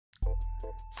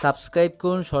Subscribe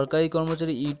করুন সরকারি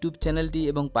কর্মচারী ইউটিউব চ্যানেলটি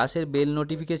এবং পাশের বেল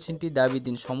নোটিফিকেশনটি দাবি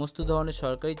দিন সমস্ত ধরনের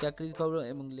সরকারি চাকরির খবর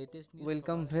এবং লেটেস্ট নিউজ।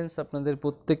 ওয়েলকাম ফ্রেন্ডস, আপনাদের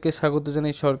প্রত্যেককে স্বাগত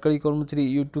জানাই সরকারি কর্মচারী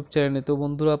ইউটিউব চ্যানেলে। তো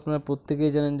বন্ধুরা, আপনারা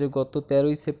প্রত্যেকেই জানেন যে গত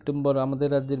 13ই সেপ্টেম্বর আমাদের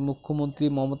রাজ্যের মুখ্যমন্ত্রী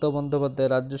মমতা বন্দ্যোপাধ্যায়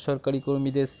রাজ্য সরকারি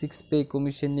কর্মীদের 6 পে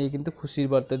কমিশন নিয়ে কিন্তু খুশির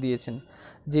বার্তা দিয়েছেন,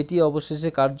 যেটি অবশেষে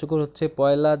কার্যকর হচ্ছে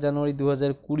 1 জানুয়ারি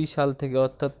 2020 সাল থেকে।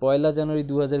 অর্থাৎ 1 জানুয়ারি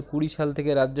 2020 সাল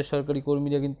থেকে রাজ্য সরকারি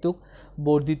কর্মীরা কিন্তু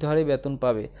বর্ধিত হারে বেতন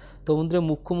পাবে। তো বন্ধুরা,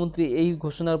 মুখ্যমন্ত্রী এই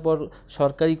ঘোষণার পর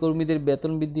সরকারি কর্মীদের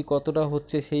বেতন বৃদ্ধি কতটা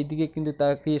হচ্ছে সেই দিকে কিন্তু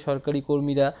তাকিয়ে সরকারি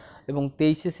কর্মীরা, এবং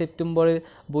 23শে সেপ্টেম্বরের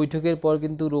বৈঠকের পর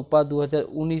কিন্তু রোপা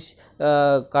 2019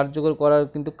 কার্যকর করার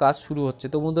কিন্তু কাজ শুরু হচ্ছে।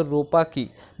 তো বন্ধুরা, রোপা কি?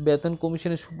 বেতন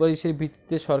কমিশনের সুপারিশের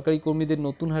ভিত্তিতে সরকারি কর্মীদের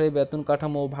নতুন হারে বেতন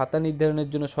কাঠামো ও ভাতা নির্ধারণের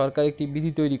জন্য সরকার একটি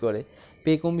বিধি তৈরি করে।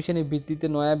 পে কমিশনের ভিত্তিতে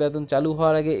নয়া বেতন চালু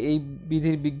হওয়ার আগে এই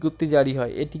বিধির বিজ্ঞপ্তি জারি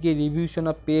হয়। এটিকে revision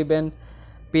of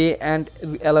pay and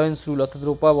allowance rule অর্থাৎ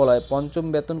রোপা বলা হয়। পঞ্চম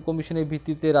বেতন কমিশনের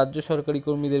ভিত্তিতে রাজ্য সরকারি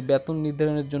কর্মীদের বেতন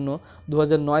নির্ধারণের জন্য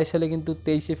 2009 সালে কিন্তু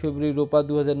 23শে ফেব্রুয়ারি রোপা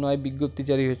 2009 বিজ্ঞপ্তি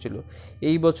জারি হয়েছিল।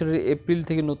 এই বছরের এপ্রিল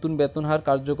থেকে নতুন বেতন হার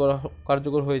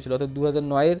কার্যকর হয়েছিল, অর্থাৎ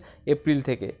 2009-এর এপ্রিল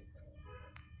থেকে।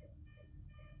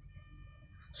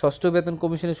 ষষ্ঠ বেতন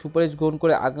কমিশনের সুপারিশ গ্রহণ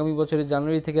করে আগামী বছরের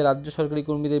জানুয়ারি থেকে রাজ্য সরকারি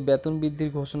কর্মীদের বেতন বৃদ্ধির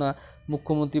ঘোষণা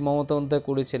মুখ্যমন্ত্রী মমতা বন্দ্যোপাধ্যায়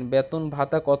করেছেন। বেতন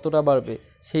ভাতা কতটা বাড়বে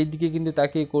সেই দিকে কিন্তু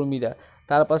তাকিয়ে কর্মীরা।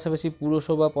 তার পাশাপাশি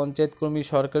পুরসভা, পঞ্চায়েত কর্মী,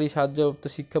 সরকারি সাহায্যপ্রাপ্ত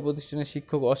শিক্ষা প্রতিষ্ঠানের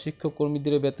শিক্ষক, অশিক্ষক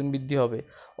কর্মীদেরও বেতন বৃদ্ধি হবে।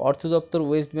 অর্থ দপ্তর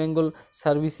West Bengal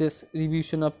services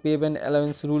revision of pay and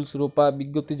allowance rules রোপা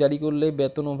বিজ্ঞপ্তি জারি করলে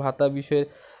বেতন ও ভাতা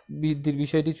বৃদ্ধির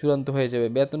বিষয়টি চূড়ান্ত হয়ে যাবে।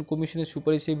 বেতন কমিশনের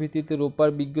সুপারিশের ভিত্তিতে রোপার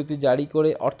বিজ্ঞপ্তি জারি করে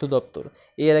অর্থ দপ্তর।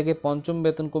 এর আগে পঞ্চম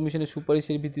বেতন কমিশনের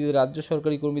সুপারিশের ভিত্তিতে রাজ্য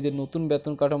সরকারি কর্মীদের নতুন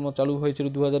বেতন কাঠামো চালু হয়েছিল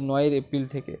 2009-এর এপ্রিল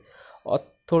থেকে।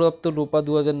 অর্থ দপ্তর রোপা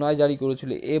 2009 জারি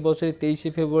করেছিল। এ বছরের 23শে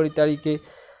ফেব্রুয়ারি তারিখে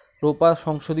রোপা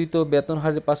সংশোধিত বেতন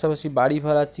হারের পাশাপাশি বাড়ি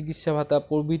ভাড়া, চিকিৎসা ভাতা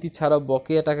প্রভৃতি ছাড়াও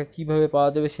বকেয়া টাকা কীভাবে পাওয়া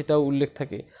যাবে সেটাও উল্লেখ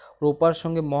থাকে। রোপার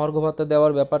সঙ্গে মহার্ঘ ভাতা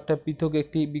দেওয়ার ব্যাপারটা পৃথক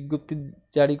একটি বিজ্ঞপ্তি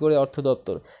জারি করে অর্থ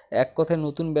দপ্তর। এক কথায়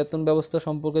নতুন বেতন ব্যবস্থা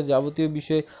সম্পর্কে যাবতীয়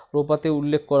বিষয় রোপাতে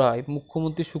উল্লেখ করা হয়।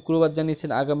 মুখ্যমন্ত্রী শুক্রবার জানিয়েছেন,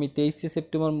 আগামী 23শে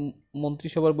সেপ্টেম্বর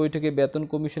মন্ত্রিসভার বৈঠকে বেতন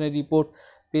কমিশনের রিপোর্ট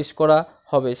পেশ করা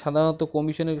হবে। সাধারণত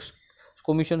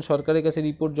কমিশন সরকারের কাছে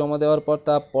রিপোর্ট জমা দেওয়ার পর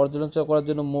তা পর্যালোচনা করার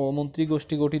জন্য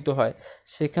মন্ত্রীগোষ্ঠী গঠিত হয়।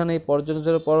 সেখানে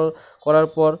পর্যালোচনা করার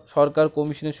পর সরকার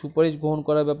কমিশনের সুপারিশ গ্রহণ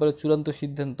করার ব্যাপারে চূড়ান্ত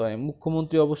সিদ্ধান্ত হয়।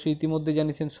 মুখ্যমন্ত্রী অবশ্যই ইতিমধ্যে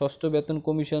জানিয়েছেন, ষষ্ঠ বেতন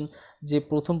কমিশন যে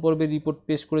প্রথম পর্বের রিপোর্ট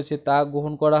পেশ করেছে তা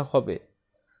গ্রহণ করা হবে।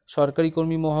 সরকারি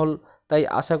কর্মী মহল তাই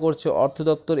আশা করছে অর্থ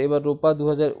দপ্তর এবার রোপা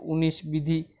 2019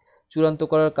 বিধি চূড়ান্ত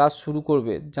করার কাজ শুরু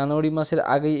করবে। জানুয়ারি মাসের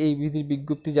আগেই এই বিধির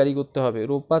বিজ্ঞপ্তি জারি করতে হবে।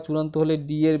 রোপা চূড়ান্ত হলে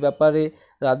এর ব্যাপারে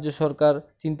রাজ্য সরকার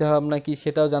চিন্তাভাবনা কি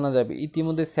সেটাও জানা যাবে।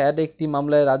 ইতিমধ্যে স্যাট একটি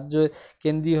মামলায়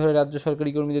কেন্দ্রীয় হারে রাজ্য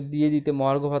সরকারি কর্মীদের দিয়ে দিতে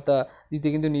মহার্ঘ ভাতা দিতে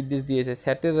কিন্তু নির্দেশ দিয়েছে।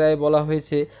 স্যাটের রায়ে বলা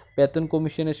হয়েছে, বেতন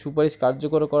কমিশনের সুপারিশ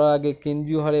কার্যকর করার আগে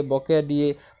কেন্দ্রীয় হারে বকেয়া ডিএ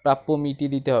প্রাপ্য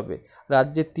মিটিয়ে দিতে হবে।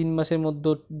 রাজ্যের 3 মাসের মধ্যে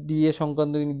ডিএ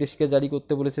সংক্রান্ত নির্দেশিকা জারি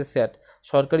করতে বলেছে স্যাট।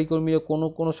 সরকারি কর্মীরা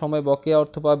কোনো সময় বকেয়া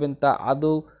অর্থ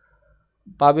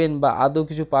পাবেন বা আদৌ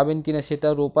কিছু পাবেন কিনা সেটা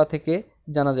রোপা থেকে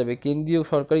জানা যাবে। কেন্দ্রীয়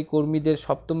সরকারি কর্মীদের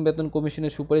সপ্তম বেতন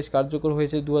কমিশনের সুপারিশ কার্যকর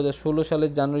হয়েছে 2016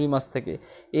 সালের জানুয়ারি মাস থেকে।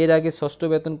 এর আগে ষষ্ঠ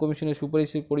বেতন কমিশনের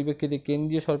সুপারিশের পরিপ্রেক্ষিতে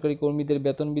কেন্দ্রীয় সরকারি কর্মীদের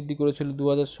বেতন বৃদ্ধি করেছিল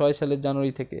 2006 সালের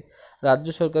জানুয়ারি থেকে। রাজ্য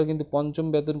সরকার কিন্তু পঞ্চম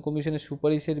বেতন কমিশনের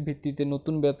সুপারিশের ভিত্তিতে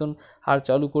নতুন বেতন হার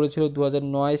চালু করেছিল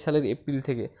 2009 সালের এপ্রিল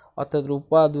থেকে। অর্থাৎ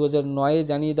রোপা 2009-এ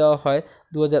জানিয়ে দেওয়া হয়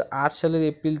 2008 সালের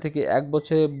এপ্রিল থেকে 1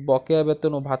 বছরে বকেয়া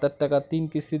বেতন ও ভাতার টাকা 3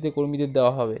 কিস্তিতে কর্মীদের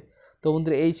দেওয়া হবে। তো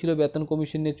বন্ধুরা, এই ছিল বেতন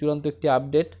কমিশন নিয়ে চূড়ান্ত একটি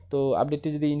আপডেট। তো আপডেটটি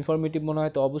যদি ইনফরমেটিভ মনে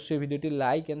হয় তো অবশ্যই ভিডিওটি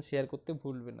লাইক অ্যান্ড শেয়ার করতে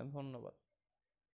ভুলবেন না। ধন্যবাদ।